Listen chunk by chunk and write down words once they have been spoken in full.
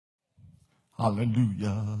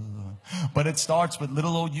Hallelujah. But it starts with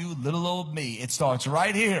little old you, little old me. It starts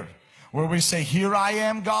right here, where we say, here I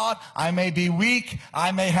am, God. I may be weak.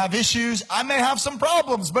 I may have issues. I may have some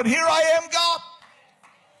problems, but here I am, God.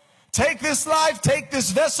 Take this life, take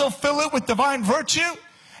this vessel, fill it with divine virtue,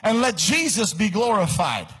 and let Jesus be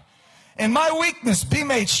glorified. In my weakness, be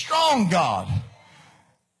made strong, God.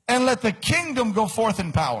 And let the kingdom go forth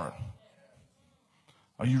in power.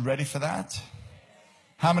 Are you ready for that?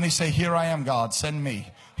 How many say, here I am, God, send me.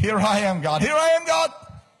 Here I am, God. Here I am, God.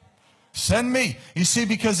 Send me. You see,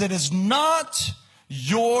 because it is not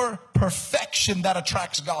your perfection that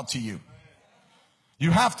attracts God to you.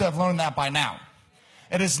 You have to have learned that by now.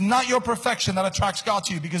 It is not your perfection that attracts God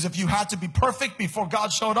to you, because if you had to be perfect before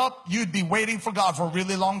God showed up, you'd be waiting for God for a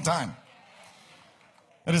really long time.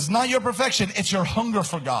 It is not your perfection. It's your hunger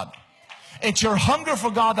for God. It's your hunger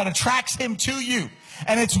for God that attracts Him to you.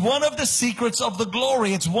 And it's one of the secrets of the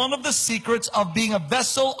glory. It's one of the secrets of being a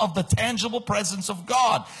vessel of the tangible presence of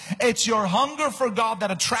God. It's your hunger for God that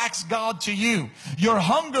attracts God to you. Your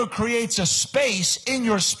hunger creates a space in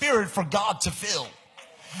your spirit for God to fill.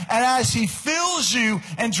 And as He fills you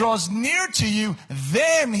and draws near to you,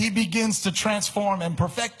 then He begins to transform and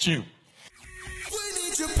perfect you. We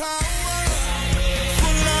need your power.